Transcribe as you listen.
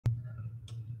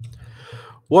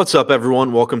What's up,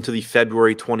 everyone? Welcome to the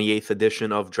February 28th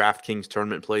edition of DraftKings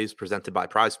Tournament Plays presented by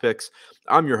PrizePicks.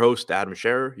 I'm your host, Adam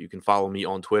Scherer. You can follow me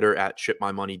on Twitter at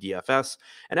ShipMyMoneyDFS.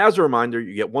 And as a reminder,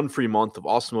 you get one free month of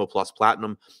Awesemo Plus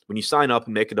Platinum when you sign up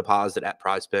and make a deposit at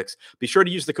PrizePicks. Be sure to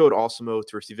use the code Awesemo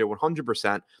to receive a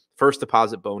 100% first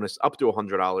deposit bonus up to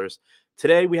 $100.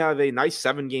 Today, we have a nice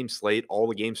 7-game slate, all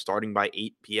the games starting by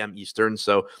 8 p.m. Eastern.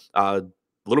 So, a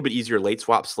little bit easier late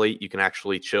swap slate. You can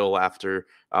actually chill after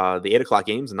the 8 o'clock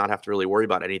games and not have to really worry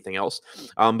about anything else.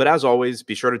 But as always,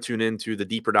 be sure to tune in to the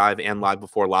Deeper Dive and Live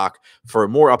Before Lock for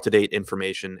more up-to-date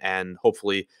information and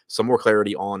hopefully some more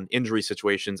clarity on injury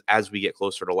situations as we get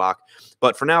closer to lock.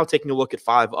 But for now, taking a look at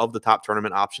 5 of the top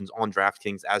tournament options on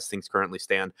DraftKings as things currently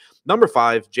stand. Number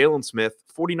 5, Jalen Smith,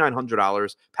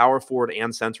 $4,900, power forward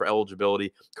and center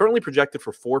eligibility, currently projected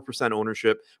for 4%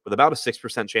 ownership with about a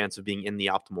 6% chance of being in the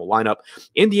optimal lineup.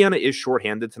 Indiana is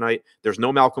shorthanded tonight. There's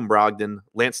no Malcolm Brogdon.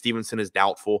 Lance Stevenson is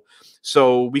doubtful.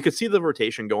 So we could see the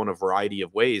rotation go in a variety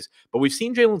of ways, but we've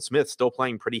seen Jalen Smith still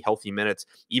playing pretty healthy minutes,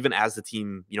 even as the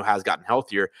team, has gotten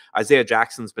healthier. Isaiah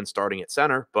Jackson's been starting at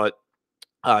center, but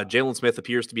Jalen Smith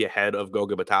appears to be ahead of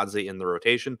Goga Batadze in the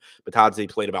rotation. Batadze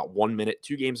played about 1 minute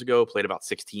 2 games ago, played about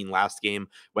 16 last game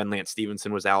when Lance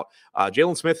Stevenson was out.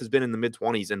 Jalen Smith has been in the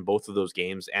mid-20s in both of those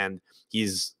games, and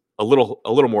he's a little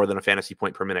more than a fantasy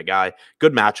point per minute guy.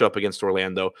 Good matchup against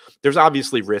Orlando. There's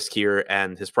obviously risk here,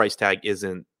 and his price tag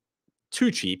isn't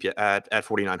too cheap at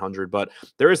 4,900, but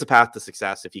there is a path to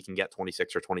success if he can get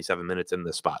 26 or 27 minutes in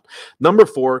this spot. Number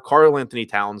 4, Karl-Anthony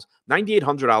Towns,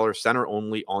 $9,800 center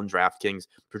only on DraftKings,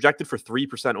 projected for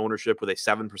 3% ownership with a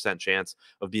 7% chance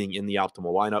of being in the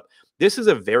optimal lineup. This is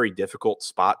a very difficult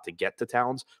spot to get to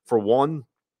Towns. For one,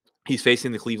 he's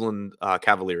facing the Cleveland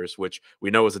Cavaliers, which we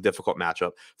know is a difficult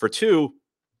matchup. For 2,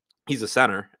 he's a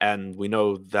center, and we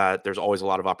know that there's always a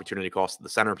lot of opportunity cost at the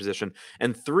center position.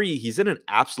 And 3, he's in an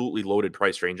absolutely loaded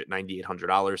price range at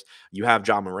 $9,800. You have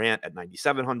John Morant at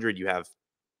 $9,700.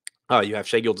 You have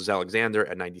Shai Gilgeous-Alexander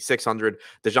at $9,600.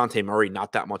 DeJounte Murray,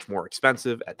 not that much more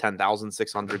expensive at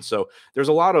 $10,600. So there's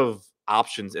a lot of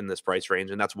options in this price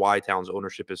range, and that's why Towns'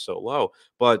 ownership is so low.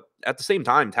 But at the same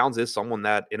time, Towns is someone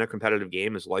that in a competitive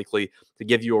game is likely to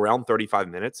give you around 35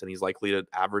 minutes, and he's likely to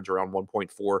average around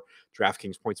 1.4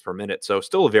 DraftKings points per minute. So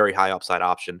still a very high upside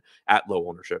option at low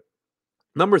ownership.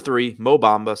 Number 3, Mo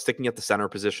Bamba, sticking at the center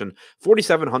position,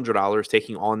 $4,700,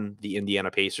 taking on the Indiana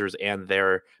Pacers and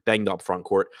their banged-up front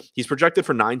court. He's projected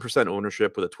for 9%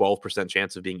 ownership with a 12%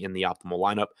 chance of being in the optimal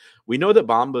lineup. We know that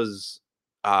Bamba's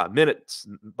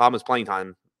playing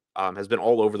time has been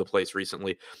all over the place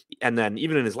recently. And then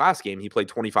even in his last game, he played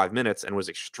 25 minutes and was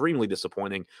extremely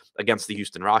disappointing against the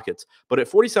Houston Rockets. But at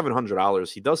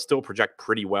 $4,700, he does still project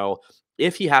pretty well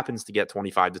if he happens to get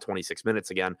 25 to 26 minutes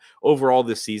again. Overall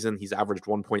this season, he's averaged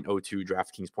 1.02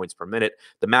 DraftKings points per minute.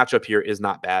 The matchup here is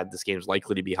not bad. This game is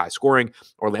likely to be high scoring.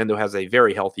 Orlando has a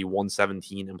very healthy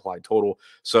 117 implied total.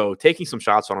 So taking some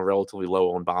shots on a relatively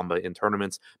low on Bamba in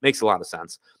tournaments makes a lot of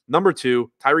sense. Number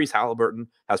 2, Tyrese Halliburton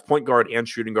has point guard and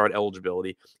shooting guard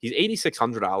eligibility. He's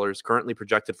 $8,600, currently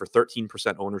projected for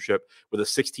 13% ownership with a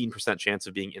 16% chance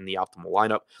of being in the optimal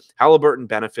lineup. Halliburton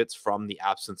benefits from the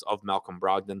absence of Malcolm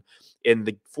Brogdon. In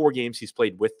the 4 games he's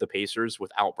played with the Pacers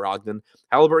without Brogdon,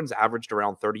 Halliburton's averaged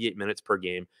around 38 minutes per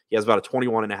game. He has about a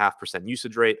 21.5%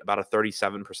 usage rate, about a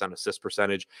 37% assist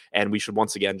percentage, and we should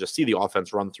once again just see the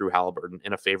offense run through Halliburton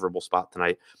in a favorable spot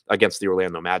tonight against the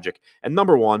Orlando Magic. And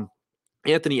number 1,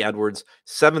 Anthony Edwards,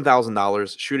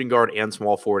 $7,000, shooting guard and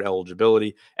small forward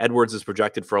eligibility. Edwards is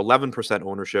projected for 11%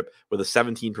 ownership with a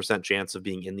 17% chance of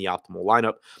being in the optimal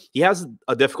lineup. He has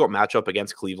a difficult matchup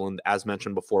against Cleveland, as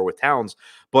mentioned before with Towns,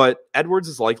 but Edwards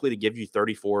is likely to give you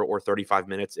 34 or 35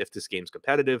 minutes if this game's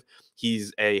competitive.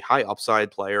 He's a high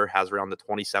upside player, has around the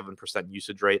 27%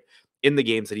 usage rate in the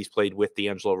games that he's played with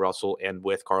D'Angelo Russell and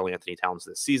with Karl-Anthony Towns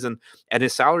this season, and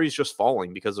his salary is just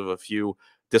falling because of a few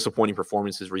disappointing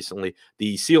performances recently.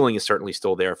 The ceiling is certainly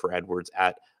still there for Edwards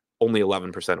at only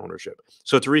 11% ownership.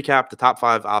 So to recap, the top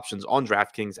 5 options on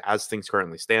DraftKings as things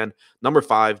currently stand: number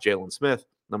 5, Jalen Smith;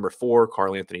 number 4,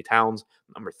 Karl-Anthony Towns;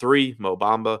 number 3, Mo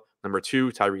Bamba; number 2,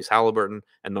 Tyrese Halliburton;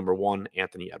 and number 1,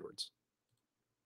 Anthony Edwards.